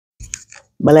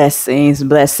Blessings,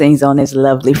 blessings on this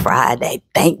lovely Friday.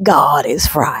 Thank God it's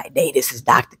Friday. This is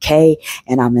Dr. K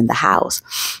and I'm in the house.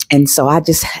 And so I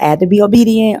just had to be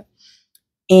obedient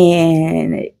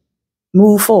and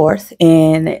move forth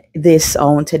in this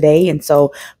on today. And so,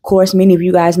 of course, many of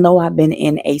you guys know I've been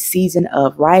in a season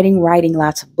of writing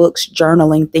lots of books,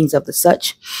 journaling, things of the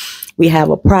such. We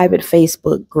have a private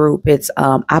Facebook group. It's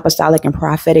Apostolic and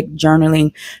Prophetic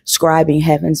Journaling, Scribing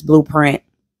Heaven's Blueprint.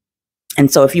 And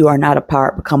so if you are not a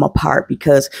part, become a part,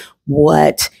 because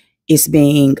what is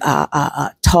being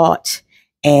taught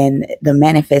and the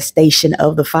manifestation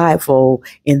of the fivefold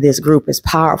in this group is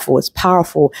powerful. It's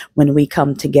powerful when we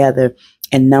come together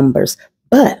in numbers.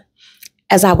 But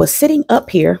as I was sitting up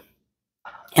here,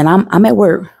 and I'm at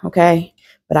work, okay,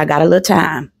 but I got a little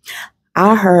time,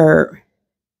 I heard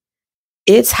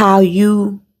it's how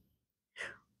you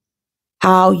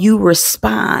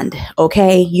respond,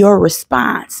 okay? Your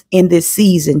response in this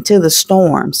season to the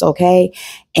storms, okay?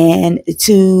 And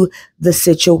to the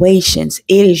situations.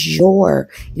 It is your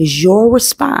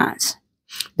response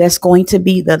that's going to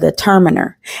be the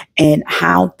determiner in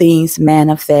how things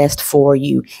manifest for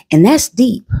you. And that's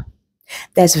deep.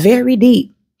 That's very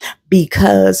deep,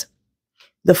 because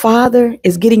the Father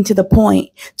is getting to the point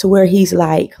to where he's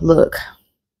like, look,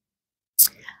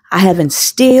 I have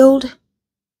instilled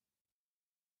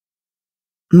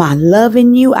my love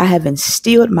in you. I have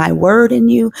instilled my word in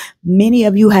you. Many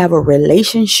of you have a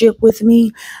relationship with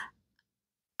me.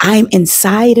 I'm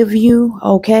inside of you,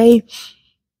 okay?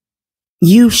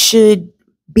 You should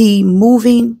be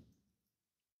moving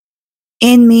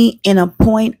in me in a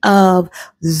point of,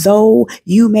 though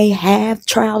you may have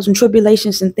trials and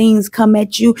tribulations and things come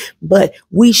at you, but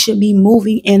we should be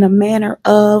moving in a manner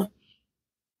of,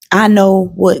 I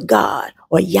know what God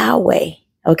or Yahweh,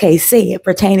 okay, said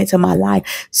pertaining to my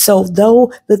life. So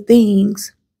though the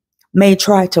things may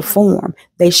try to form,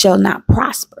 they shall not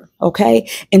prosper. Okay.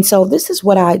 And so this is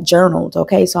what I journaled.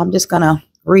 Okay. So I'm just going to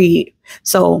read.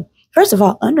 So first of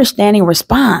all, understanding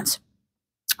response.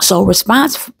 So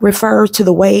response refers to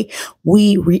the way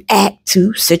we react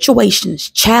to situations,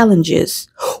 challenges,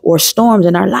 or storms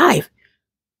in our life.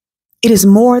 It is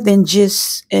more than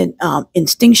just an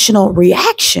instinctual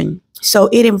reaction. So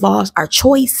it involves our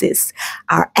choices,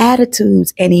 our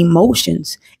attitudes, and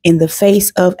emotions in the face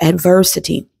of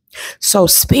adversity. So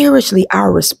spiritually,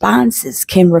 our responses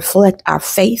can reflect our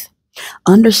faith,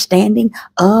 understanding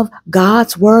of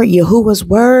God's word, Yahuwah's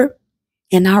word,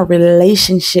 and our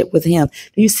relationship with him.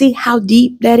 Do you see how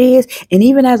deep that is? And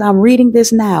even as I'm reading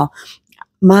this now,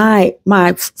 my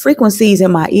frequencies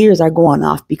in my ears are going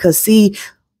off, because see,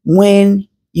 when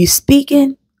you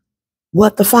speaking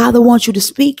what the Father wants you to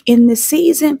speak in this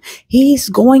season, he's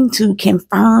going to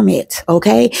confirm it.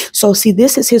 Okay. So see,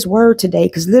 this is his word today,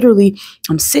 because literally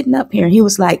I'm sitting up here and he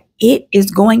was like, it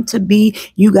is going to be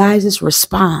you guys'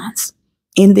 response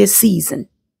in this season.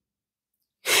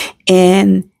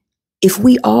 And if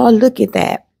we all look at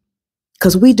that,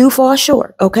 because we do fall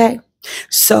short. Okay.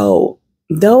 So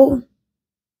though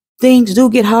things do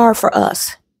get hard for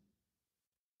us,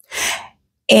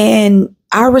 and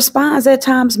our response at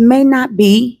times may not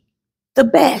be the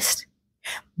best,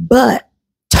 but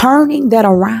turning that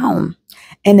around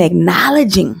and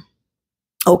acknowledging,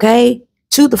 okay,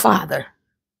 to the Father,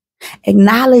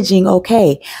 acknowledging,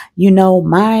 okay,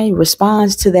 my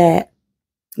response to that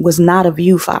was not of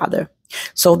you, Father.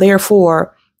 So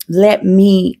therefore, let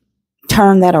me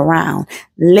turn that around.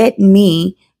 Let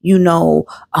me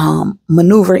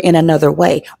maneuver in another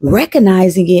way,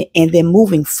 recognizing it and then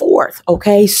moving forth.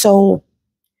 Okay. So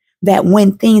that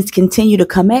when things continue to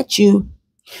come at you,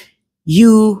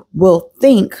 you will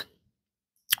think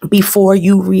before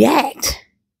you react.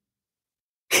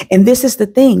 And this is the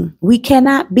thing. We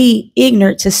cannot be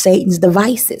ignorant to Satan's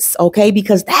devices, okay?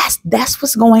 Because that's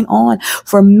what's going on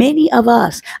for many of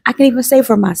us. I can even say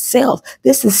for myself,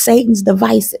 this is Satan's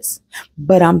devices.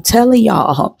 But I'm telling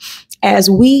y'all, as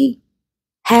we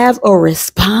have a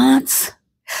response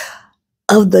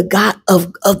of the God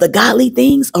of the godly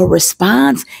things, a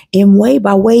response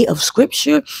by way of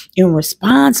scripture, in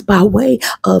response by way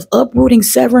of uprooting,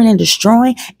 severing, and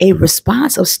destroying, a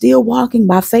response of still walking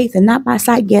by faith and not by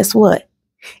sight, guess what?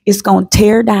 It's going to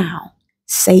tear down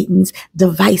Satan's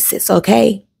devices,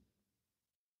 okay?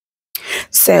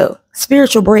 So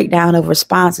spiritual breakdown of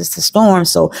responses to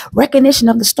storms. So recognition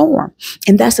of the storm.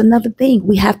 And that's another thing.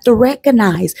 We have to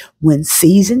recognize when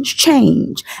seasons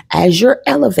change, as you're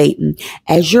elevating,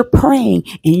 as you're praying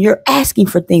and you're asking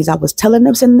for things. I was telling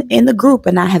them in the group,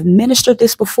 and I have ministered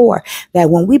this before, that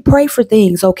when we pray for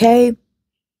things, okay,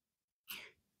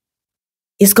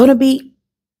 it's going to be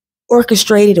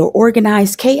orchestrated or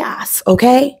organized chaos.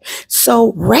 Okay.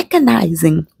 So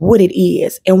recognizing what it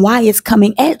is and why it's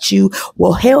coming at you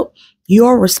will help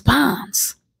your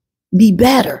response be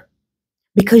better,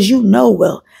 because you know,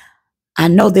 well, I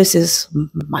know this is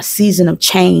my season of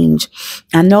change.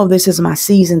 I know this is my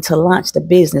season to launch the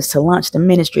business, to launch the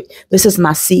ministry. This is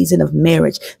my season of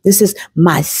marriage. This is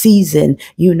my season,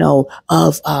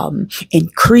 of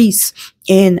increase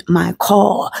in my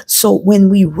call. So when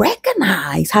we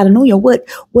recognize, hallelujah,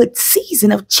 what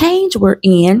season of change we're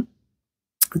in,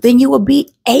 then you will be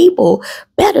able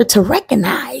better to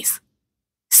recognize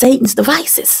Satan's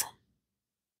devices.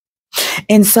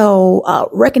 And so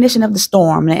recognition of the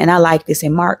storm, and I like this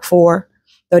in Mark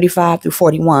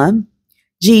 4:35-41,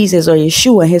 Jesus, or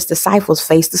Yeshua, and his disciples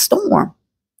faced the storm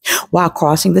while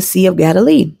crossing the Sea of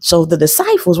Galilee. So the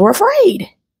disciples were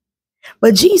afraid,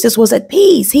 but Jesus was at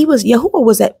peace. Yeshua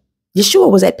was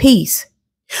at peace.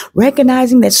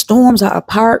 Recognizing that storms are a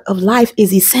part of life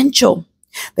is essential.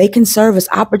 They can serve as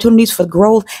opportunities for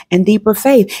growth and deeper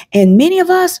faith. And many of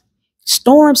us,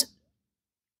 storms,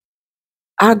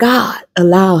 our God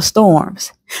allows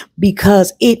storms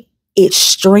because it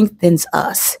strengthens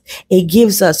us. It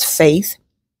gives us faith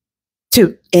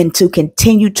to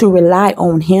continue to rely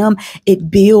on him.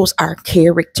 It builds our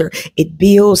character. It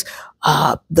builds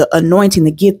the anointing,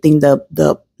 the gifting,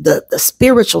 the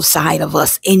spiritual side of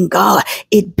us in God.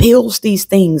 It builds these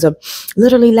things.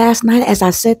 Literally last night, as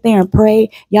I sat there and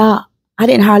prayed, y'all, I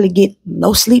didn't hardly get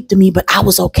no sleep to me, but I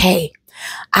was okay.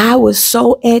 I was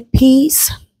so at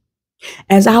peace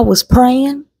as I was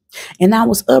praying, and I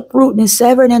was uprooting and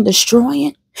severing and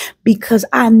destroying, because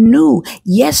I knew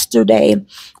yesterday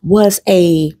was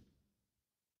a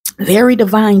very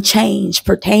divine change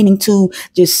pertaining to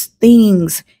just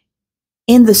things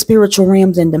in the spiritual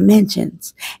realms and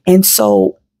dimensions. And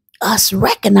so us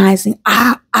recognizing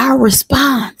our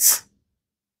response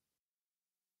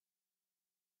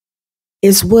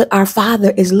is what our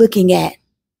Father is looking at.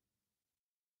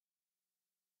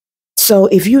 So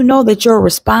if you know that your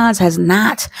response has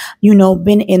not,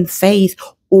 been in faith,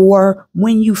 or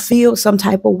when you feel some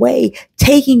type of way,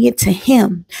 taking it to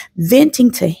him,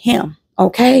 venting to him,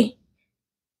 okay?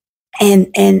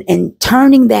 And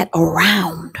turning that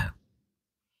around.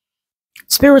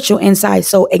 Spiritual insight.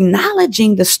 So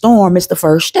acknowledging the storm is the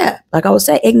first step. Like I would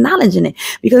say, acknowledging it.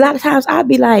 Because a lot of times I'd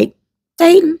be like,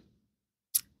 Satan,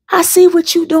 I see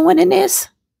what you're doing in this.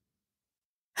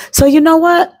 So you know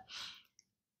what?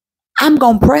 I'm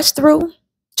going to press through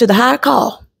to the high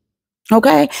call.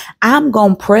 Okay? I'm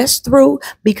going to press through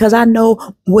because I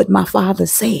know what my Father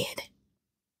said.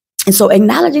 And so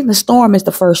acknowledging the storm is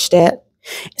the first step.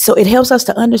 So it helps us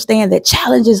to understand that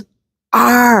challenges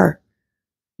are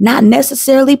not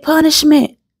necessarily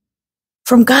punishment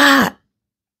from God,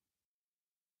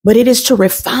 but it is to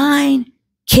refine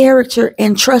character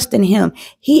and trust in him.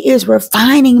 He is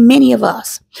refining many of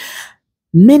us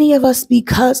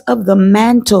because of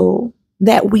the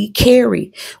that we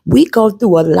carry. We go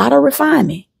through a lot of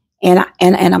refinement. And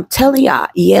I'm telling y'all,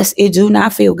 yes, it do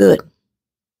not feel good.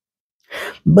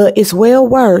 But it's well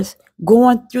worth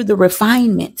going through the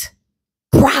refinement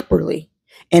properly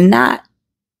and not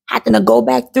having to go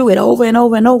back through it over and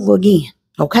over and over again.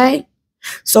 Okay?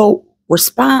 So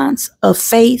response of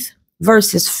faith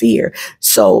versus fear.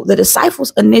 So the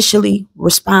disciples' initially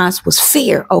response was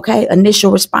fear, okay?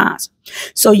 Initial response.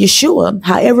 So Yeshua,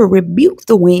 however, rebuked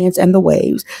the winds and the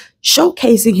waves,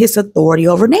 showcasing his authority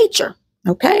over nature,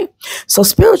 okay? So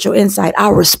spiritual insight,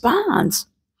 our response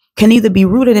can either be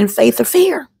rooted in faith or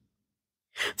fear.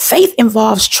 Faith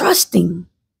involves trusting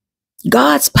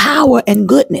God's power and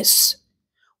goodness,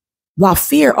 while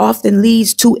fear often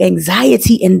leads to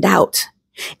anxiety and doubt.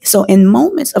 So in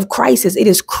moments of crisis, it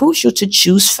is crucial to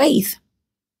choose faith,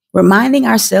 reminding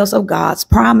ourselves of God's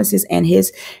promises and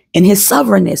his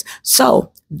sovereignness.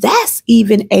 So that's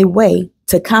even a way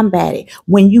to combat it.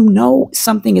 When you know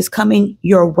something is coming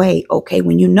your way, okay,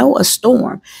 when you know a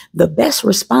storm, the best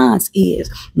response is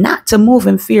not to move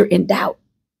in fear and doubt,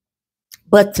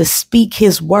 but to speak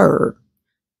his word,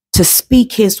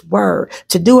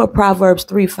 to do a Proverbs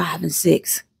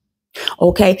 3:5-6,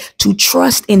 okay, to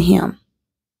trust in him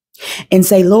and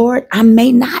say, Lord, I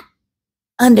may not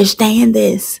understand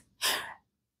this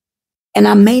and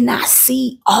I may not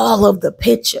see all of the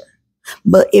picture,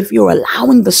 but if you're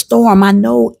allowing the storm, I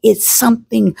know it's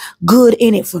something good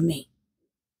in it for me.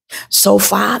 So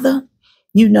Father,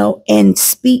 and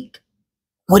speak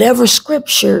whatever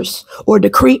scriptures or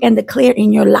decree and declare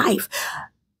in your life.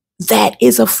 That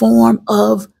is a form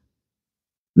of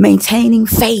maintaining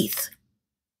faith.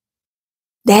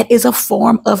 That is a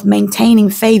form of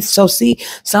maintaining faith. So see,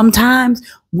 sometimes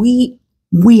we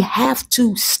have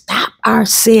to stop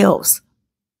ourselves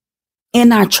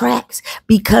in our tracks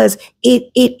because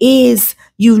it is,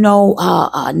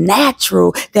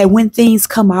 natural that when things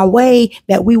come our way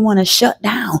that we want to shut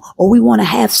down or we want to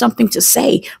have something to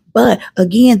say. But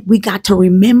again, we got to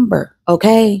remember,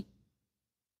 okay,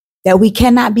 that we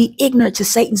cannot be ignorant to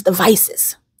Satan's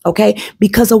devices, okay,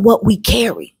 because of what we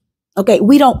carry. Okay,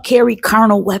 we don't carry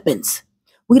carnal weapons.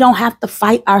 We don't have to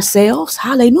fight ourselves.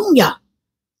 Hallelujah.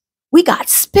 We got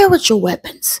spiritual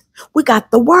weapons. We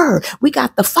got the word. We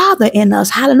got the Father in us.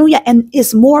 Hallelujah. And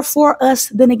it's more for us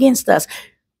than against us.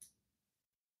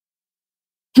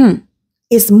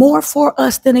 It's more for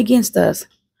us than against us.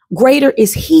 Greater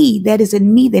is he that is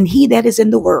in me than he that is in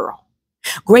the world.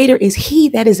 Greater is he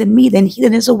that is in me than he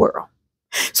that is in the world.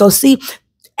 So see,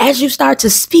 as you start to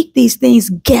speak these things,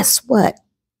 guess what?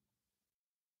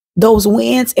 Those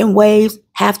winds and waves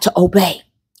have to obey.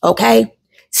 Okay?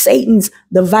 Satan's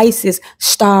devices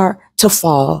start to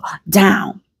fall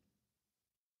down.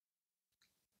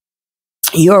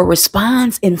 Your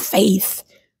response in faith,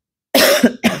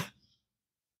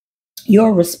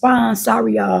 your response,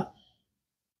 sorry, y'all.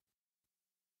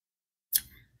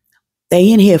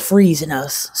 They in here freezing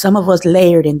us. Some of us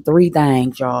layered in 3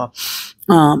 things, y'all.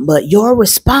 But your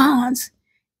response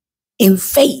in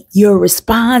faith, your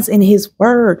response in his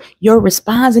word, your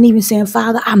response in even saying,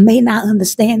 Father, I may not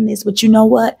understand this, but you know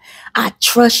what? I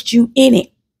trust you in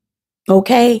it.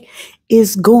 Okay?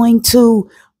 Is going to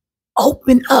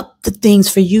open up the things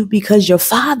for you because your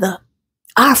Father,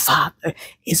 our Father,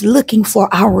 is looking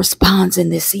for our response in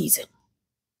this season.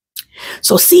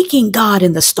 So seeking God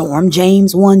in the storm,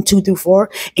 James 1:2-4,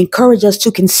 encourage us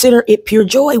to consider it pure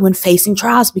joy when facing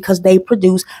trials because they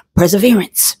produce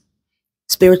perseverance.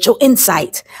 Spiritual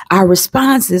insight. Our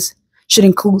responses should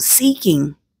include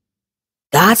seeking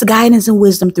God's guidance and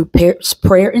wisdom through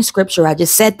prayer and scripture. I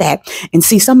just said that. And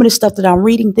see, some of the stuff that I'm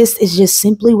reading, this is just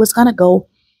simply what's going to go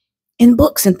in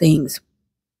books and things.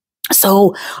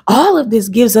 So all of this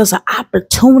gives us an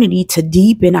opportunity to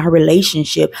deepen our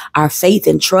relationship, our faith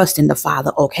and trust in the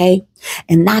Father, okay?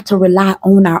 And not to rely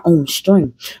on our own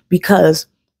strength, because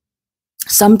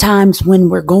sometimes when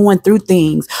we're going through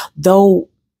things, though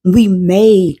we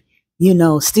may,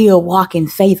 still walk in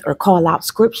faith or call out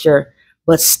scripture,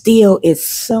 but still it's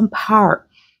some part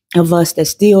of us that's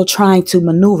still trying to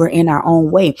maneuver in our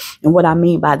own way. And what I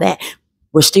mean by that,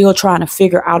 we're still trying to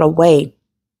figure out a way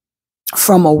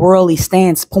from a worldly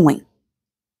standpoint.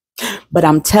 But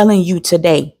I'm telling you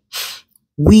today,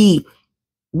 we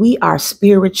are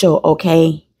spiritual,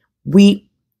 okay?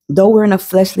 Though we're in a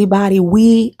fleshly body,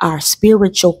 we are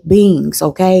spiritual beings,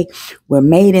 okay? We're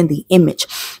made in the image.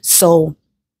 So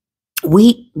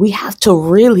we have to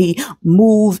really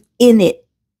move in it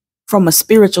from a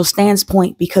spiritual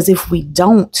standpoint, because if we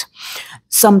don't,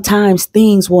 sometimes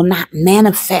things will not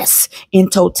manifest in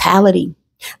totality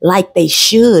like they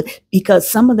should, because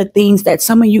some of the things that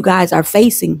some of you guys are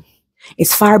facing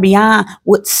is far beyond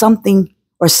what something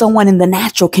or someone in the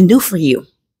natural can do for you.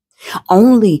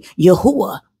 Only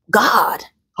Yahuwah, God,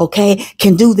 okay,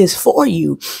 can do this for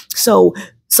you. So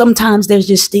sometimes there's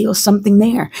just still something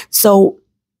there. So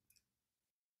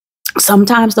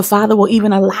sometimes the Father will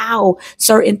even allow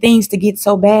certain things to get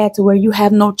so bad to where you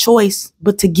have no choice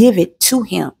but to give it to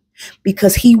him,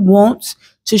 because he wants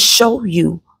to show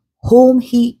you whom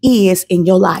he is in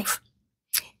your life.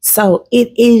 So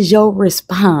it is your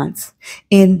response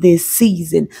in this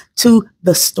season to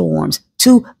the storms,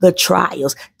 to the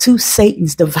trials, to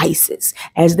Satan's devices,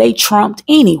 as they trumped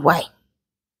anyway.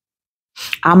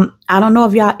 I don't know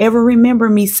if y'all ever remember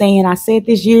me saying, I said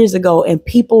this years ago and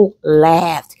people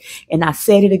laughed, and I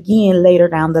said it again later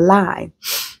down the line.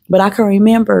 But I can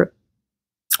remember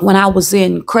when I was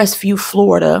in Crestview,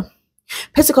 Florida,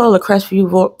 Pensacola,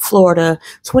 Crestview, Florida,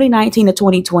 2019 to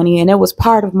 2020. And it was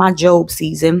part of my Job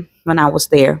season when I was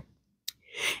there.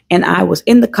 And I was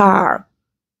in the car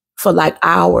for like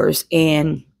hours,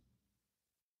 and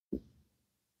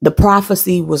the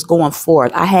prophecy was going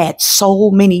forth. I had so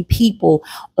many people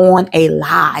on a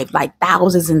live, like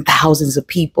thousands and thousands of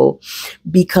people,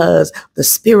 because the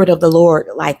Spirit of the Lord,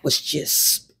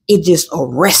 it just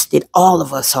arrested all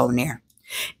of us on there.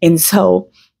 And so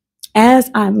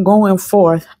as I'm going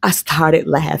forth, I started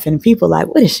laughing. People like,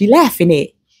 what is she laughing at?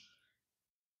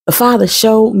 The Father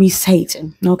showed me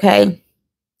Satan, okay,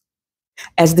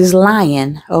 as this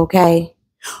lion, okay,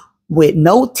 with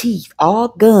no teeth, all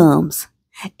gums,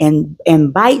 and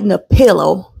biting a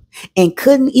pillow, and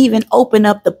couldn't even open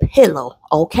up the pillow,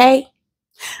 okay?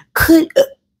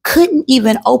 Couldn't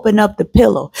even open up the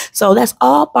pillow. So that's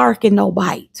all bark and no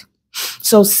bite.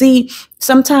 So see,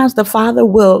 sometimes the Father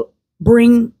will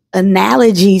bring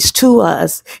analogies to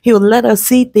us. He will let us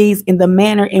see things in the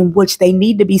manner in which they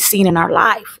need to be seen in our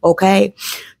life. Okay.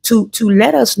 To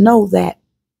let us know that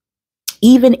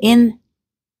even in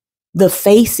the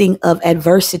facing of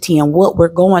adversity and what we're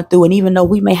going through, and even though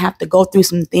we may have to go through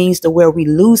some things to where we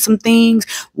lose some things,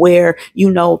 where,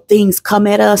 things come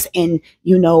at us and,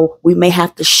 we may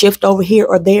have to shift over here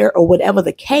or there or whatever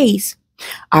the case,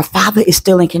 our Father is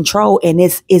still in control, and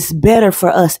it's better for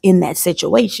us in that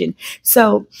situation.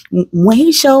 So when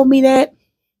he showed me that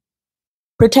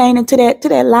pertaining to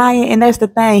that lion, and that's the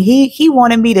thing, he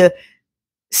wanted me to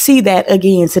see that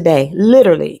again today.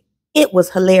 Literally, it was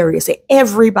hilarious. And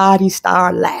everybody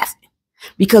started laughing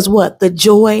because what? The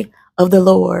joy of the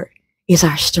Lord is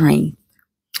our strength.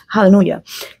 Hallelujah.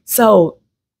 So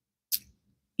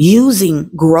using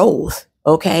growth,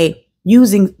 okay,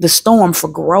 using the storm for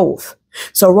growth.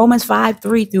 So Romans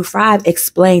 5:3-5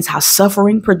 explains how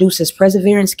suffering produces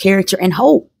perseverance, character, and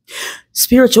hope.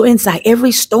 Spiritual insight.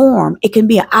 Every storm, it can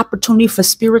be an opportunity for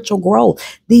spiritual growth.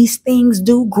 These things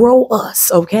do grow us,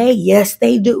 okay? Yes,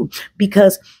 they do,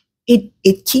 because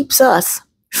it keeps us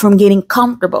from getting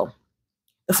comfortable.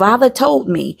 The Father told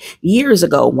me years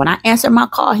ago when I answered my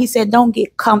call, he said, don't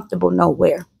get comfortable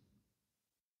nowhere.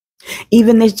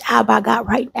 Even this job I got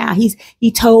right now,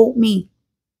 he told me,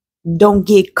 don't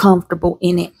get comfortable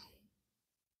in it.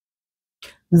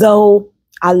 Though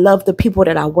I love the people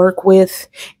that I work with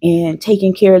and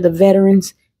taking care of the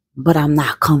veterans, but I'm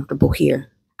not comfortable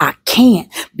here. I can't,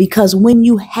 because when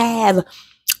you have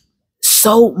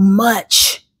so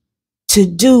much to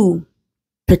do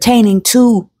pertaining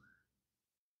to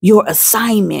your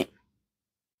assignment,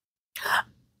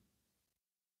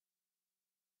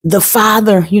 the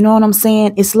Father, you know what I'm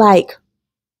saying? It's like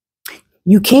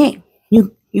you can't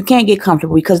get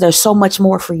comfortable because there's so much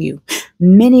more for you.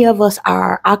 Many of us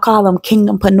are, I call them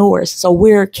kingdompreneurs. So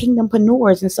we're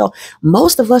kingdompreneurs. And so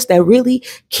most of us that really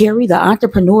carry the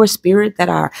entrepreneur spirit, that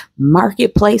are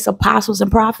marketplace apostles and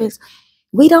prophets,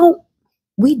 we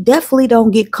definitely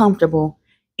don't get comfortable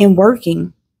in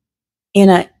working in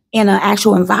an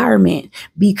actual environment,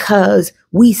 because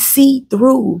we see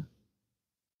through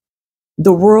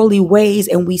the worldly ways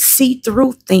and we see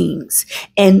through things,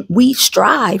 and we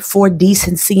strive for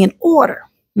decency and order.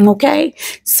 Okay.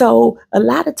 So a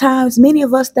lot of times, many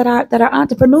of us that are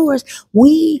entrepreneurs,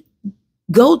 we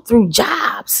go through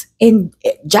jobs and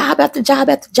job after job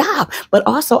after job. But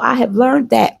also I have learned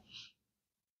that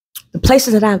the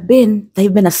places that I've been,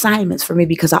 they've been assignments for me,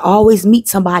 because I always meet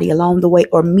somebody along the way,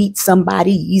 or meet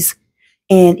somebody's.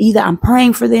 And either I'm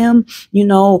praying for them,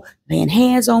 laying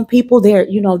hands on people there.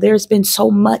 There's been so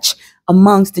much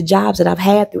amongst the jobs that I've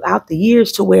had throughout the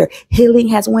years to where healing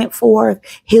has went forth,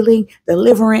 healing,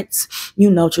 deliverance,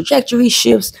 trajectory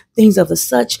shifts, things of the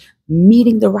such,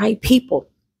 meeting the right people.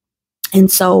 And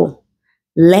so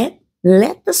let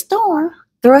the storm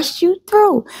thrust you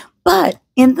through. But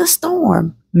in the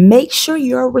storm, make sure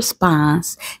your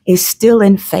response is still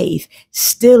in faith,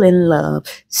 still in love,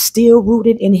 still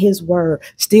rooted in his word,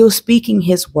 still speaking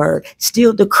his word,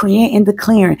 still decreeing and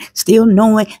declaring, still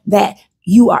knowing that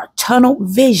you are tunnel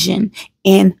vision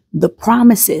in the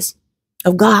promises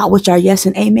of God, which are yes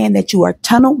and amen, that you are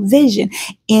tunnel vision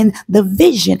in the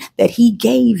vision that he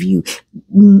gave you,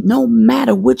 no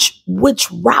matter which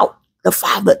route the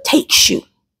Father takes you.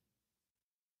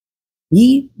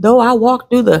 Though I walk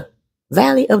through the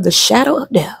valley of the shadow of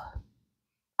death,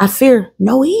 I fear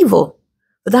no evil,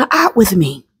 for thou art with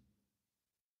me.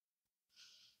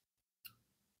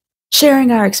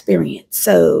 Sharing our experience.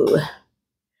 So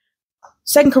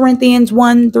 2 Corinthians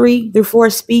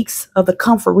 1:3-4 speaks of the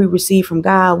comfort we receive from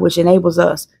God, which enables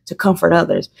us to comfort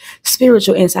others.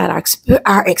 Spiritual insight.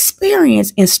 Our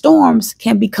experience in storms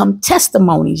can become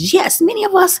testimonies. Yes, many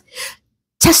of us,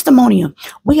 testimonium.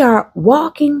 We are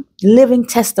walking, living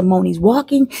testimonies,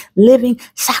 walking, living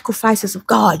sacrifices of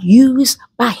God, used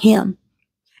by him.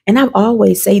 And I've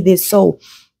always say this. So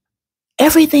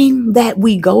everything that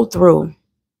we go through,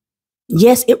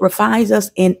 yes, it refines us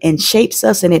and shapes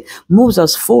us and it moves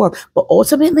us forward. But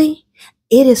ultimately,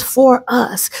 it is for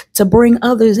us to bring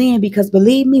others in, because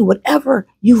believe me, whatever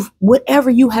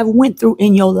you have went through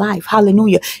in your life,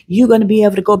 hallelujah, you're going to be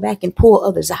able to go back and pull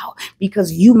others out,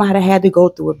 because you might have had to go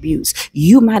through abuse.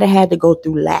 You might have had to go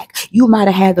through lack. You might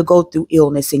have had to go through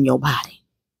illness in your body.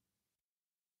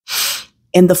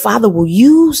 And the Father will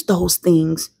use those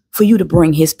things for you to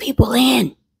bring his people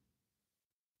in.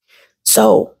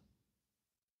 So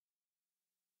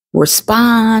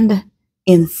respond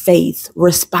in faith.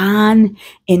 Respond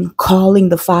in calling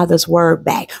the Father's word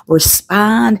back.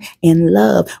 Respond in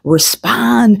love.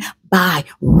 Respond by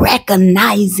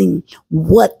recognizing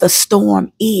what the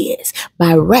storm is,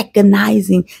 by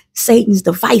recognizing Satan's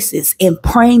devices and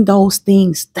praying those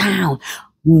things down.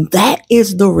 That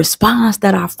is the response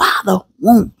that our Father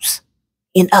wants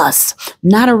in us.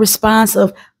 Not a response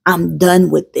of, I'm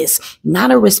done with this. Not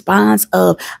a response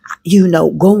of,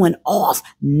 going off.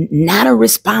 Not a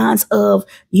response of,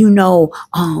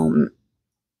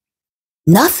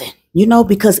 nothing,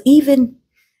 because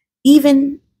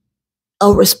even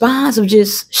a response of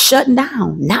just shutting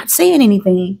down, not saying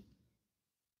anything,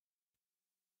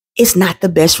 it's not the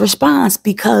best response,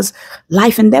 because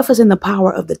life and death is in the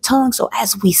power of the tongue. So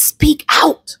as we speak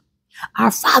out our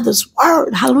Father's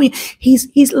word, hallelujah,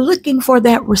 he's looking for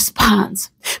that response.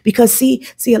 Because see,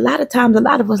 a lot of times, a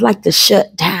lot of us like to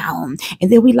shut down,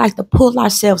 and then we like to pull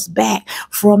ourselves back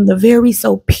from the very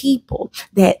people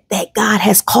that God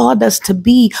has called us to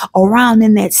be around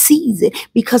in that season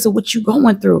because of what you're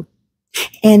going through.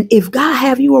 And if God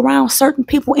have you around certain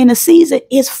people in a season,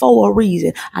 it's for a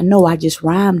reason. I know I just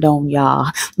rhymed on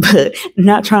y'all, but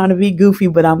not trying to be goofy,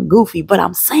 but I'm goofy. But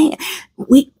I'm saying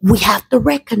we have to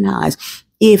recognize,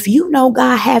 if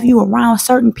God have you around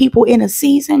certain people in a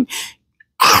season,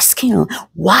 ask him,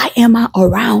 why am I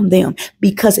around them?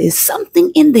 Because it's something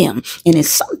in them and it's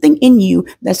something in you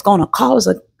that's going to cause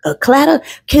a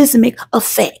cataclysmic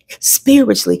effect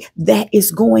spiritually that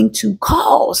is going to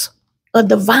cause a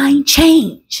divine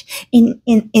change in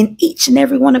each and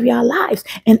every one of your lives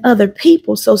and other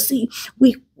people. So see,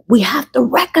 we have to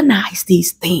recognize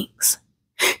these things,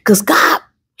 because God,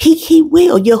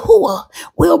 Yahuwah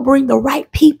will bring the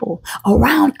right people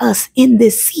around us in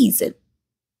this season.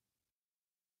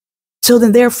 So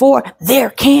then therefore there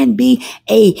can be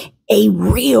a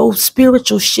real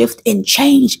spiritual shift and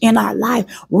change in our life,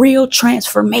 real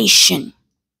transformation.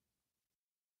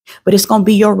 But it's going to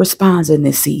be your response in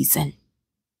this season.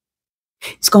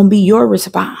 It's going to be your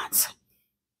response,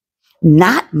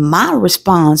 not my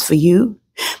response for you,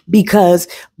 because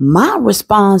my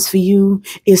response for you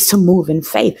is to move in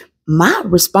faith. My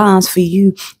response for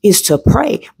you is to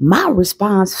pray. My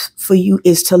response for you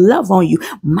is to love on you.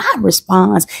 My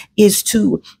response is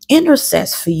to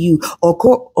intercess for you, or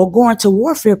go into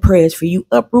warfare prayers for you,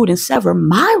 uproot and sever.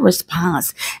 My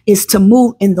response is to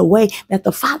move in the way that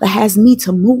the Father has me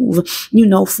to move,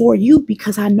 for you,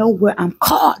 because I know where I'm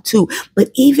called to. But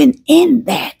even in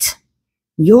that,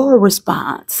 your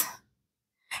response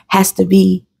has to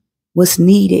be what's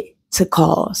needed to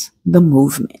cause the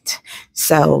movement.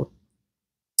 So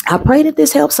I pray that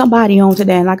this helps somebody on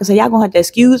today. And like I said, y'all gonna have to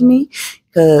excuse me,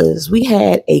 because we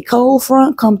had a cold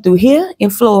front come through here in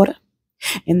Florida.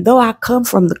 And though I come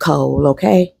from the cold,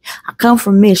 okay, I come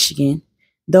from Michigan,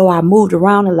 though I moved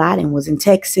around a lot and was in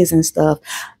Texas and stuff,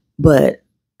 but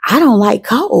I don't like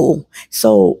cold.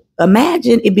 So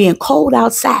imagine it being cold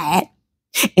outside,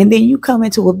 and then you come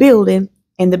into a building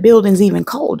and the building's even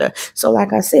colder. So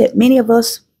like I said, many of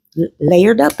us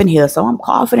layered up in here, so I'm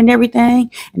coughing and everything,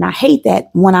 and I hate that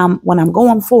when I'm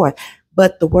going forth,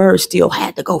 but the word still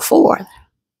had to go forth.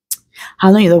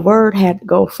 Hallelujah, the word had to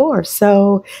go forth.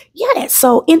 So yeah,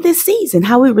 so in this season,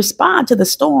 how we respond to the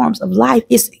storms of life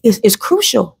is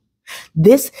crucial.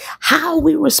 This, how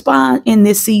we respond in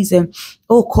this season,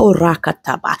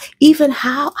 even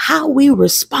how we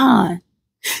respond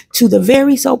to the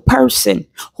very person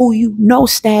who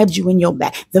stabbed you in your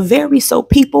back, the very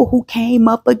people who came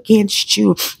up against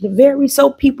you, the very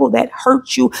people that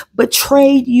hurt you,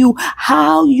 betrayed you.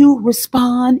 How you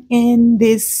respond in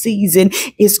this season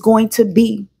is going to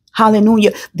be,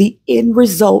 hallelujah, the end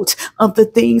result of the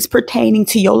things pertaining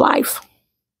to your life.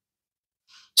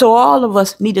 So all of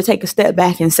us need to take a step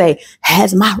back and say,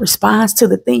 has my response to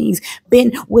the things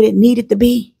been what it needed to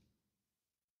be?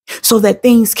 So that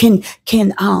things can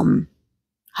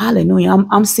hallelujah.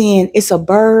 I'm seeing it's a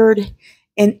bird,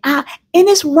 and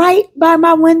it's right by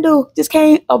my window. Just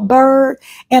came a bird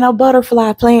and a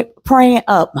butterfly playing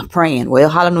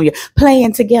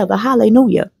together.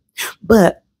 Hallelujah.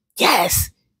 But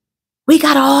yes, we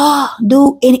gotta all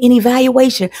do an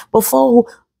evaluation before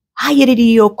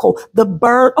the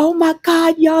bird. Oh my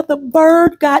God, y'all, the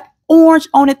bird got orange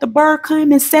on it. The bird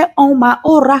came and sat on my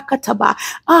orakataba.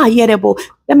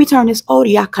 Let me turn this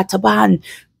oriakataban.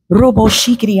 Robo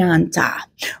shikrianta.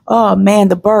 Oh man,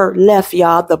 the bird left,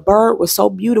 y'all. The bird was so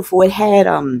beautiful. It had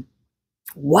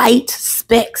white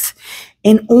specks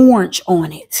and orange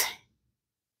on it.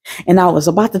 And I was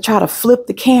about to try to flip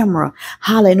the camera.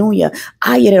 Hallelujah.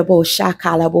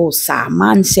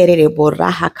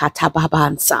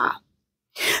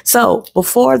 So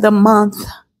before the month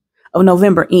of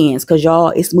November ends, because y'all,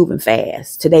 it's moving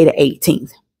fast. Today, the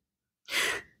 18th.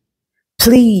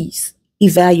 Please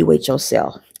evaluate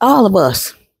yourself. All of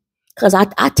us. Because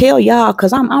I tell y'all,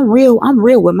 because I'm real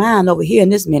with mine over here in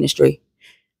this ministry.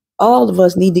 All of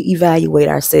us need to evaluate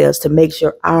ourselves to make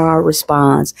sure our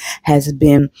response has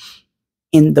been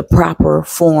in the proper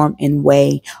form and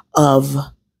way of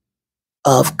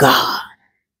God.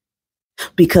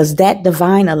 Because that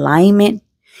divine alignment,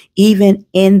 even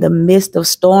in the midst of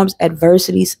storms,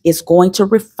 adversities, is going to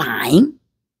refine,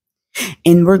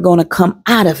 and we're going to come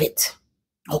out of it.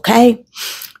 Okay?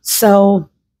 So,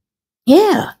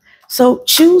 yeah. So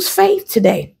choose faith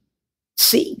today.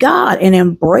 Seek God and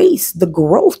embrace the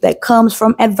growth that comes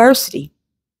from adversity.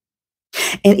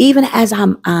 And even as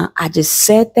I just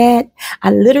said that,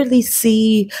 I literally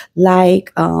see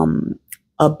like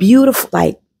a beautiful,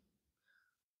 like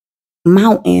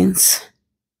mountains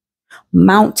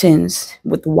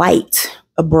with white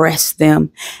abreast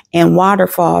them, and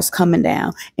waterfalls coming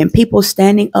down, and people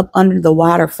standing up under the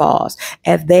waterfalls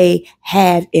as they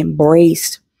have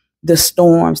embraced the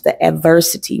storms, the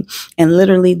adversity, and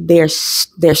literally they're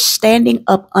standing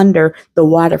up under the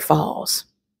waterfalls,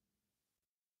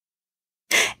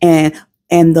 and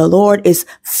the Lord is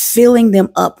filling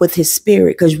them up with his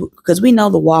spirit, because we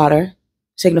know the water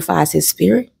signifies his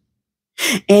spirit.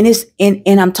 And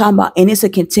I'm talking about, and it's a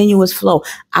continuous flow.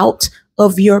 Out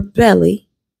of your belly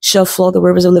shall flow the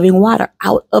rivers of living water.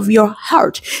 Out of your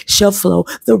heart shall flow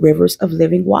the rivers of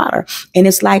living water. And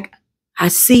it's like, I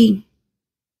see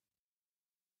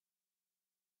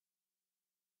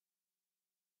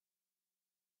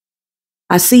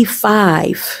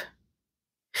five.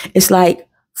 It's like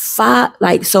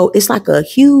five, so it's like a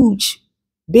huge,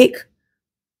 big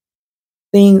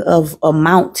thing of a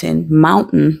mountain,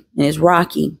 and it's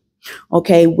rocky.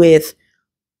 Okay. With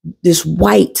this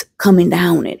white coming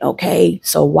down it. Okay.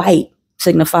 So white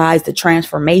signifies the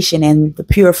transformation and the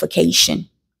purification.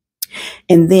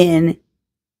 And then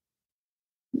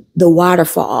the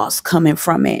waterfalls coming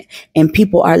from it, and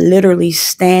people are literally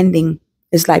standing.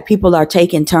 It's like people are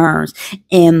taking turns,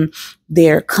 and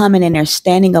they're coming and they're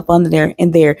standing up under there,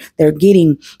 and they're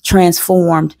getting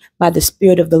transformed by the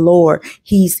Spirit of the Lord.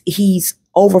 He's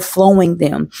overflowing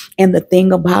them. And the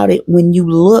thing about it, when you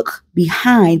look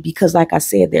behind, because like I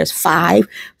said, there's five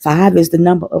is the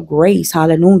number of grace,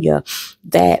 hallelujah,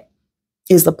 that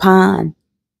is upon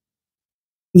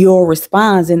your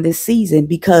response in this season,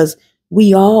 because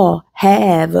we all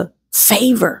have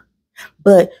favor,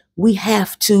 but we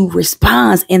have to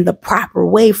respond in the proper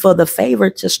way for the favor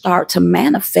to start to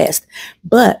manifest.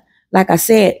 But like I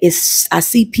said, I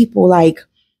see people like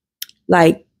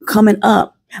coming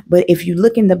up, but if you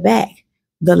look in the back,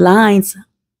 the lines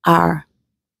are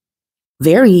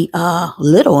very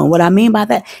little. And what I mean by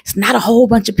that, it's not a whole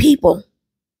bunch of people.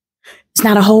 It's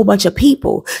not a whole bunch of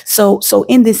people. So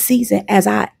in this season, as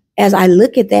I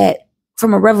look at that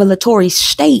from a revelatory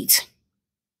state,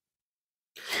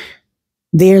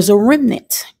 there's a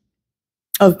remnant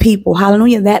of people,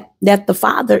 hallelujah, that the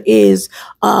Father is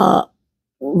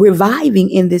reviving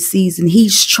in this season.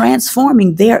 He's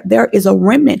transforming. There is a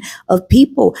remnant of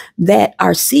people that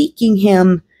are seeking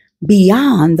him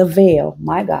beyond the veil.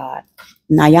 My God.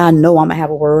 Now y'all know I'm gonna have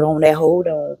a word on that. Hold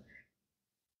on.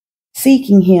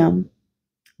 Seeking him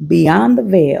beyond the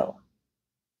veil.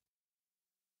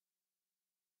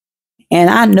 And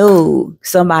I know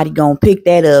somebody gonna pick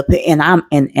that up, and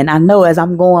I know as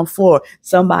I'm going forward,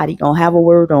 somebody gonna have a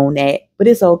word on that. But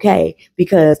it's okay,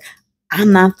 because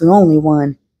I'm not the only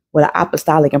one with an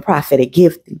apostolic and prophetic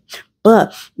gifting.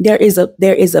 But there is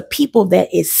a people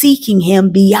that is seeking him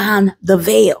beyond the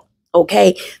veil,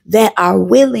 okay, that are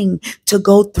willing to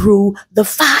go through the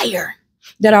fire,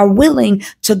 that are willing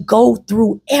to go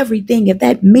through everything. If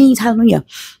that means, hallelujah,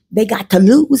 they got to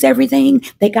lose everything,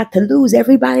 they got to lose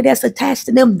everybody that's attached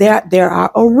to them, there are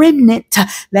a remnant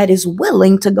that is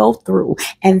willing to go through.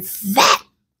 And that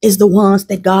is the ones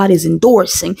that God is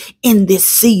endorsing in this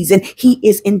season. He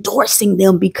is endorsing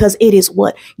them because it is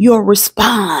what? Your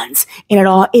response in it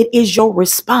all. It is your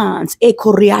response. It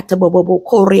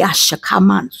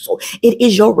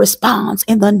is your response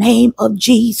in the name of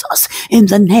Jesus, in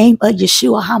the name of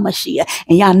Yeshua HaMashiach.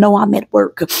 And y'all know I'm at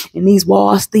work and these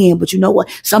walls thin, but you know what?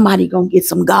 Somebody gonna get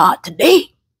some God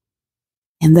today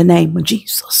in the name of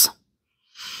Jesus.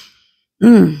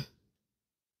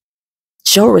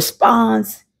 Show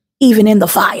response even in the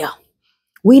fire.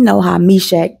 We know how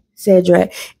Meshach,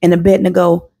 Shadrach, and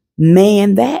Abednego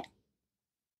manned that.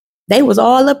 They was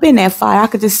all up in that fire. I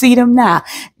could just see them now.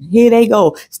 Here they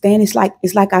go. Standing.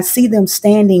 It's like I see them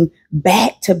standing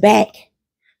back to back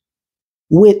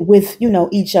with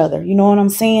each other. You know what I'm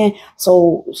saying?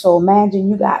 So imagine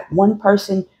you got one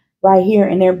person right here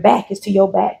and their back is to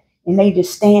your back and they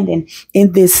just standing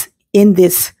in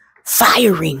this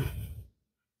firing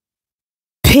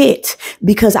pit,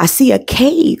 because I see a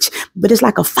cage, but it's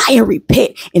like a fiery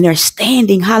pit and they're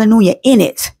standing, hallelujah, in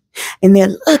it, and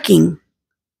they're looking,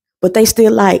 but they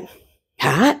still like,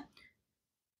 God,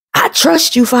 I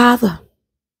trust you, Father.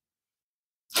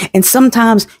 And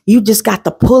sometimes you just got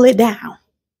to pull it down.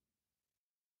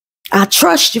 I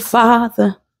trust you,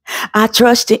 Father. I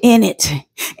trust you in it.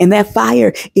 And that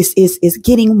fire is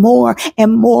getting more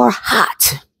and more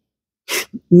hot.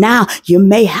 Now you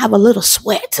may have a little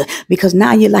sweat because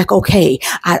now you're like, okay,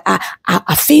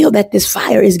 I feel that this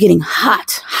fire is getting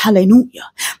hot. Hallelujah.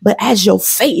 But as your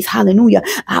faith, hallelujah,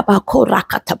 as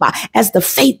the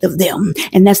faith of them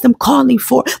and as them calling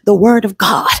for the word of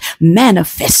God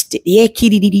manifested,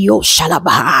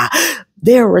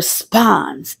 their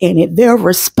response in it, their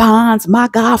response, my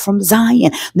God, from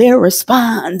Zion, their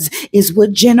response is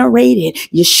what generated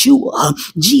Yeshua,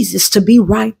 Jesus, to be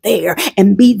right there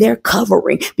and be their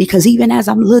covering. Because even as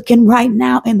I'm looking right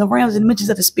now in the realms and dimensions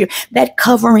of the spirit, that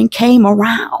covering came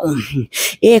around.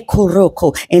 And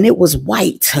it was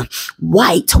white. And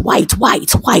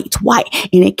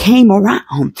it came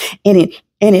around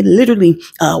and it literally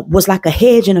was like a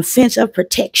hedge and a fence of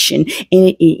protection.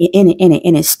 And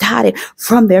it started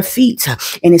from their feet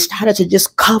and it started to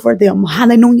just cover them,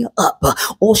 hallelujah, up.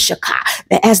 Oh, Shaka,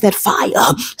 as that fire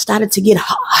started to get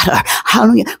hotter,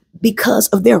 hallelujah, because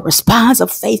of their response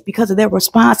of faith, because of their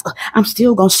response, I'm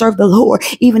still going to serve the Lord,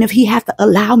 even if he has to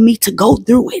allow me to go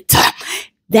through it.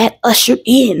 That ushered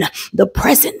in the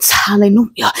presence,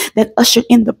 hallelujah, that ushered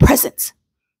in the presence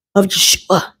of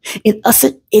Yeshua. It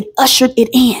ushered it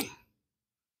in.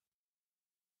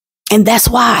 And that's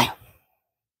why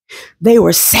they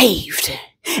were saved.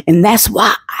 And that's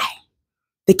why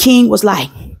the king was like,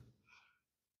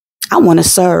 I want to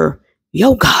serve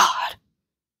your God.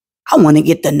 I want to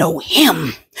get to know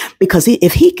him. Because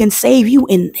if he can save you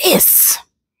in this,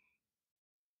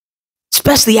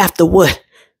 especially after what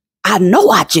I know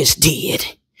I just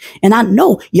did, and I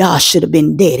know y'all should have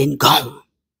been dead and gone.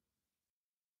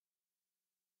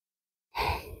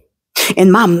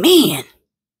 And my men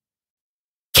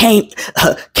came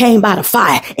by the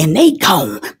fire and they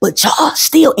gone, but y'all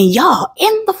still, and y'all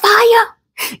in the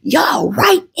fire, y'all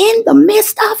right in the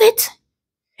midst of it,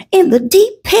 in the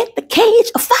deep pit, the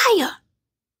cage of fire.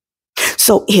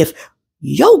 So if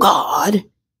your God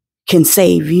can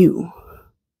save you,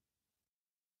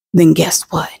 then guess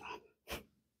what?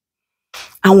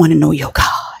 I want to know your God.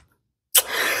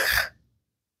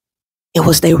 It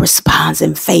was their response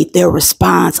in faith, their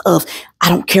response of, I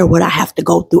don't care what I have to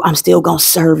go through. I'm still going to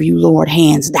serve you, Lord,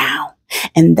 hands down.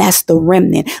 And that's the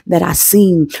remnant that I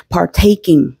seen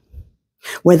partaking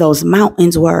where those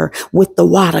mountains were with the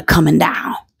water coming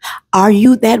down. Are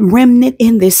you that remnant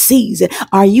in this season?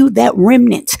 Are you that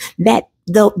remnant, that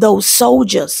those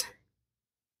soldiers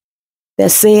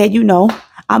that said,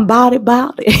 I'm about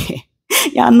it.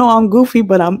 Y'all know I'm goofy,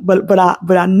 but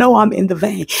I know I'm in the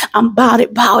vein. I'm about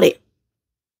it.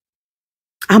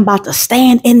 I'm about to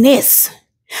stand in this.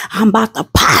 I'm about to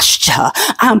posture.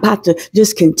 I'm about to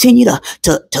just continue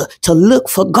to look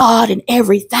for God in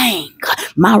everything.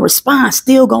 My response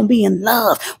still gonna be in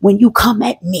love when you come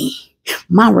at me.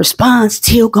 My response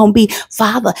still gonna be,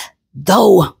 Father,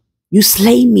 though you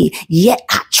slay me, yet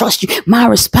I trust you. My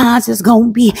response is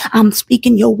gonna be, I'm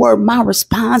speaking your word. My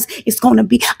response is gonna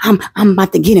be, I'm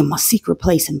about to get in my secret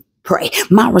place and pray.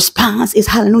 My response is,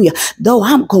 hallelujah, though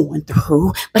I'm going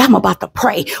through, but I'm about to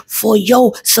pray for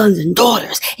your sons and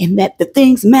daughters and that the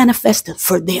things manifested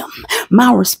for them.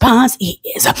 My response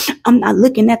is, I'm not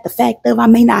looking at the fact that I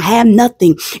may not have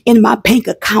nothing in my bank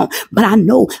account, but I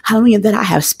know, hallelujah, that I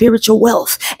have spiritual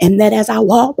wealth and that as I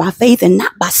walk by faith and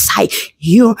not by sight,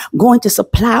 you're going to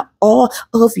supply all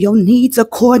of your needs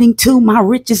according to my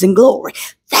riches and glory.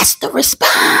 That's the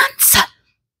response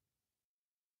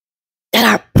that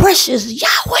our precious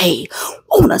Yahweh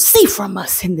want to see from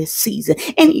us in this season.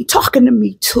 And he talking to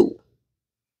me too.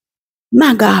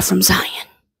 My God from Zion.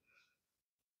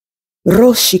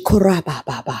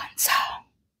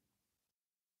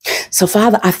 So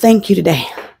Father, I thank you today.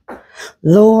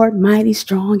 Lord, mighty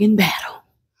strong in battle.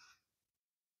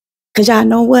 Because y'all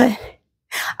know what?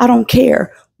 I don't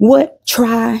care what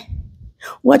try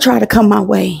to come my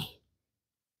way.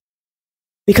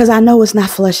 Because I know it's not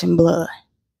flesh and blood.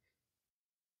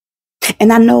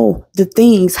 And I know the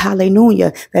things,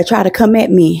 hallelujah, that try to come at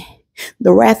me.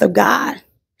 The wrath of God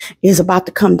is about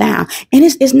to come down. And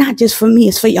it's not just for me,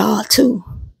 it's for y'all too.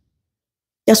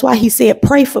 That's why he said,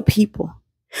 pray for people.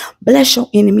 Bless your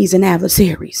enemies and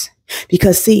adversaries.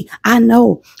 Because see, I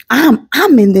know I'm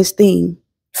in this thing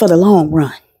for the long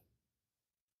run.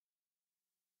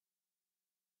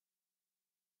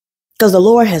 Because the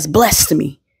Lord has blessed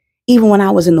me even when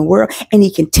I was in the world, and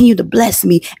he continued to bless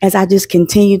me as I just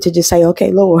continued to just say,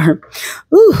 okay, Lord,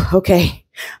 ooh, okay,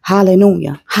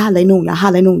 hallelujah, hallelujah,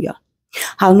 hallelujah,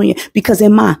 hallelujah. Because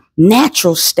in my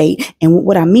natural state, and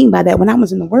what I mean by that, when I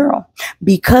was in the world,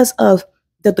 because of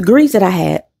the degrees that I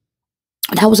had,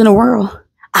 when I was in the world,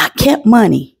 I kept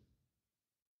money.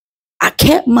 I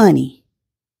kept money.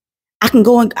 I can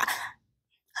go and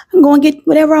get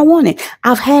whatever I wanted.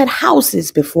 I've had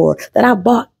houses before that I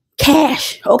bought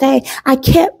cash. Okay. I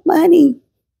kept money.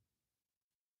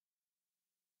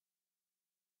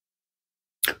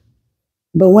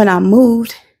 But when I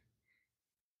moved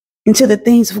into the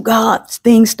things of God,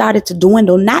 things started to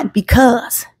dwindle, not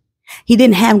because he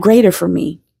didn't have greater for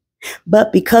me,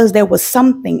 but because there was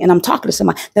something, and I'm talking to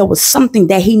somebody, there was something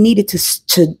that he needed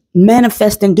to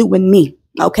manifest and do in me.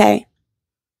 Okay.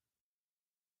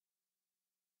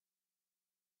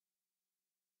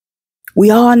 We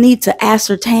all need to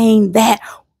ascertain that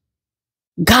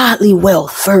godly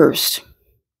wealth first,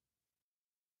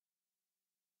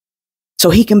 so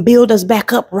he can build us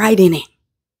back up right in it.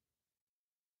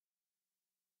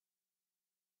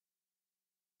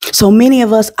 So many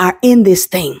of us are in this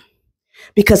thing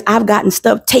because I've gotten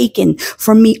stuff taken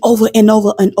from me over and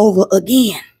over and over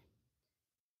again,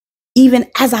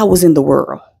 even as I was in the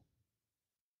world.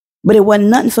 But it wasn't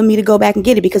nothing for me to go back and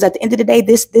get it, because at the end of the day,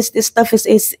 this stuff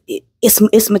is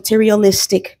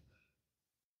materialistic.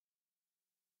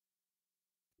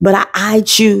 But I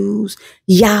choose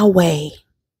Yahweh.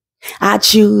 I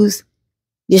choose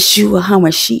Yeshua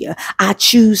HaMashiach. I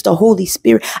choose the Holy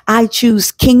Spirit. I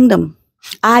choose kingdom.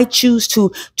 I choose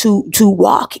to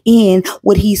walk in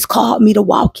what he's called me to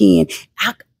walk in.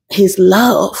 His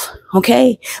love,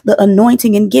 okay? The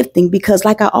anointing and gifting, because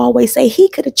like I always say, he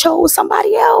could have chose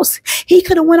somebody else. He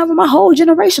could have went over my whole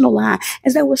generational line,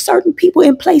 as there were certain people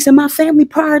in place in my family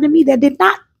prior to me that did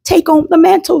not take on the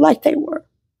mantle like they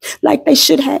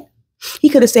should have. He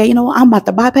could have said, you know what, I'm about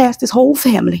to bypass this whole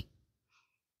family.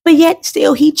 But yet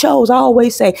still he chose, I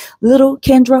always say, little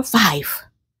Kendra Fife.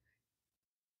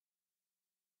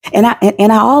 And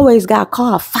I always got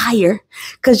called fire,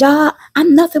 because y'all,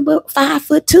 I'm nothing but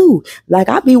 5'2". Like,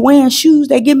 I be wearing shoes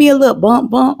that give me a little bump.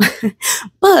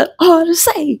 But all to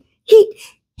say, he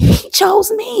chose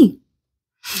me.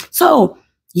 So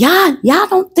y'all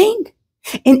don't think,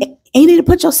 and you need to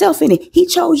put yourself in it. He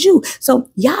chose you.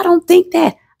 So y'all don't think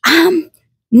that I'm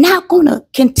not gonna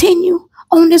continue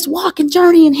on this walking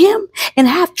journey in him and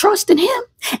have trust in him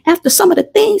after some of the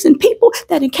things and people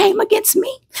that came against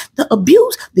me, the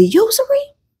abuse, the usury,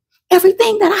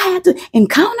 everything that I had to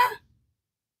encounter,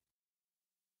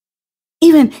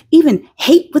 even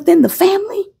hate within the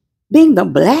family, being the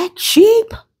black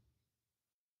sheep,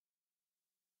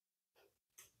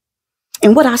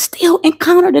 and what I still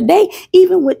encounter today,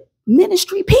 even with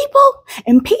ministry people,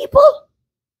 and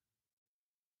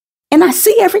I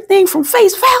see everything from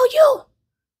face value.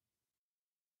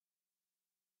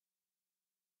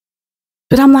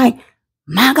 But I'm like,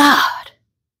 my God.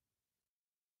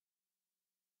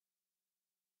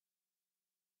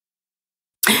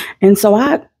 And so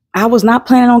I was not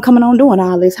planning on coming on doing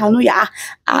all this. Hallelujah.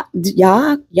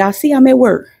 Y'all see I'm at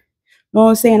work. You know what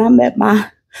I'm saying? I'm at my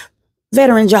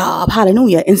veteran job.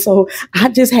 Hallelujah. And so I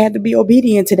just had to be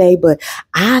obedient today. But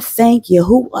I thank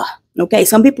Yahuwah. Okay.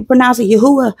 Some people pronounce it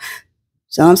Yahuwah.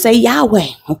 Some say Yahweh.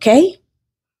 Okay.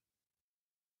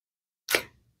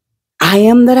 I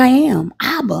am that I am.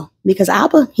 Abba. Because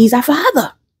Abba, he's our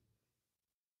father.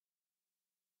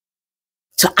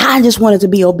 So I just wanted to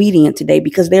be obedient today,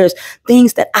 because there's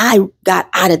things that I got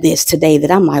out of this today that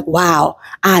I'm like, wow,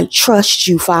 I trust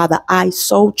you, Father. I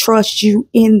so trust you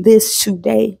in this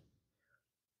today.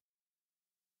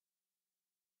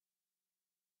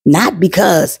 Not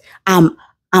because I'm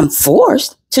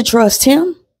forced to trust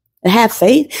him and have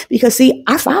faith, because see,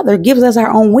 our Father gives us our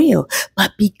own will,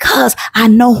 but because I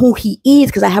know who he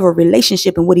is, because I have a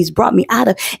relationship and what he's brought me out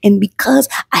of, and because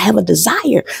I have a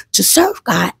desire to serve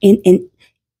God, and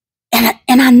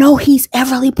I know he's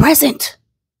everly present.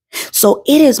 So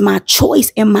it is my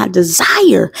choice and my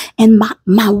desire and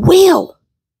my will.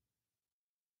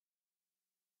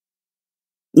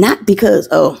 Not because,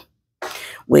 oh,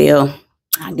 well,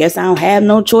 I guess I don't have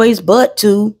no choice but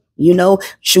to,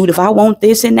 shoot, if I want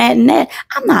this and that and that.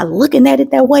 I'm not looking at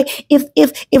it that way. If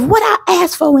what I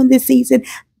asked for in this season,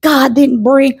 God didn't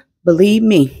bring, believe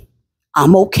me,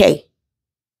 I'm okay.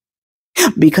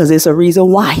 Because it's a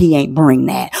reason why he ain't bring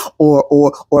that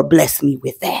or bless me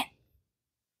with that.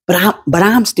 But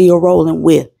I'm still rolling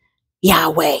with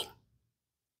Yahweh.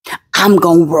 I'm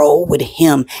going to roll with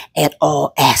him at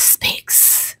all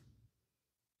aspects.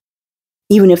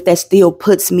 Even if that still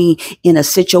puts me in a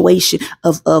situation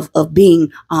of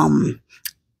being called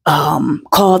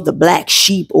the black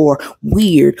sheep or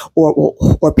weird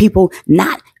or people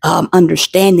not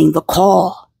understanding the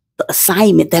call, the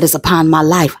assignment that is upon my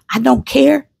life. I don't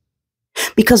care.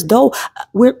 Because though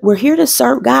we're here to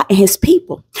serve God and his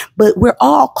people, but we're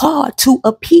all called to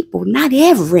a people, not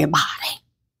everybody.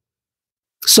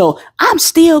 So I'm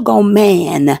still gonna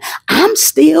man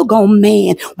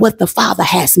what the Father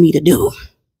has me to do.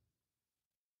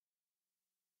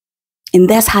 And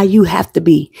that's how you have to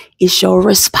be. It's your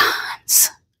response.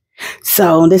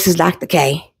 So this is Dr.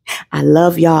 K. I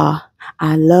love y'all.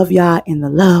 I love y'all in the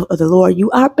love of the Lord. You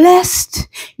are blessed.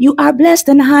 You are blessed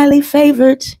and highly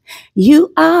favored.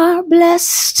 You are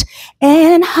blessed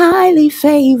and highly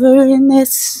favored in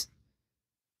this.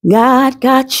 God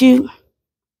got you.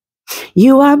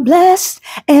 You are blessed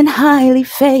and highly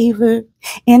favored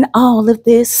in all of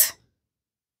this.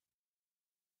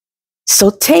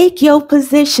 So take your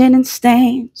position and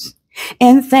stance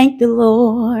and thank the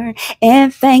Lord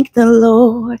and thank the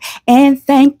Lord and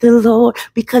thank the Lord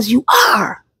because you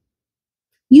are.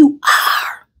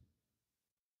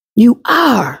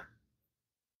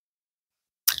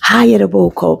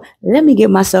 Hireable. Let me get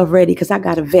myself ready because I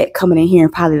got a vet coming in here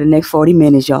in probably the next 40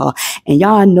 minutes, y'all. And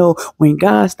y'all know when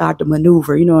God starts to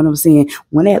maneuver, you know what I'm saying?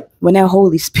 When that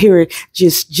Holy Spirit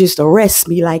just arrests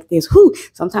me like this,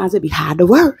 sometimes it be hard to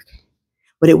work.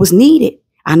 But it was needed.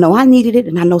 I know I needed it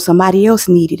and I know somebody else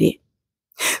needed it.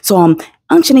 So I'm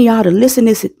unctioning y'all to listen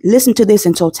to this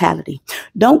in totality.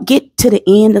 Don't get to the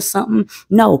end of something.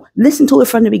 No, listen to it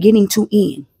from the beginning to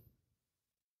end.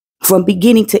 From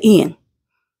beginning to end.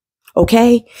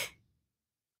 Okay?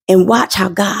 And watch how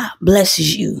God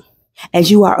blesses you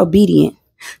as you are obedient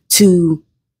to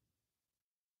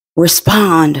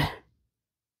respond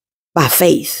by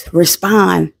faith,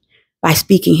 respond by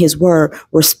speaking his word,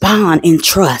 respond in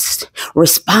trust,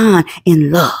 respond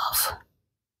in love.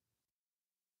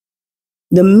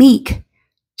 The meek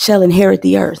shall inherit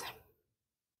the earth.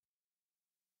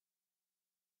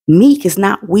 Meek is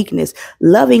not weakness.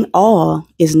 Loving all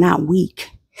is not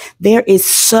weak. There is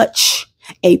such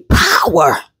a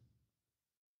power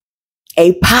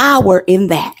in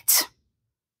that.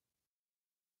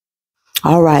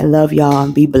 All right, love y'all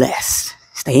and be blessed.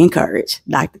 Stay encouraged.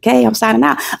 Dr. K, I'm signing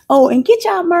out. Oh, and get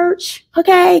y'all merch,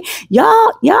 okay?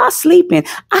 Y'all sleeping.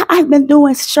 I've been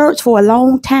doing shirts for a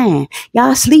long time.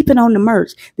 Y'all sleeping on the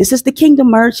merch. This is the Kingdom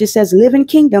merch. It says Living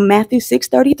Kingdom, Matthew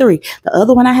 6:33. The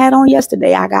other one I had on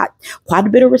yesterday, I got quite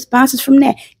a bit of responses from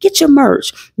that. Get your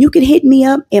merch. You can hit me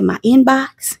up in my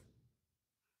inbox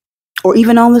or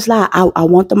even on this live. I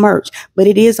want the merch, but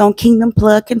it is on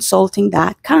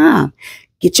kingdomplugconsulting.com.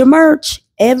 Get your merch.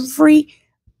 Every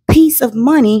piece of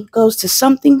money goes to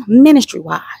something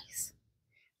ministry-wise.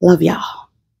 Love y'all.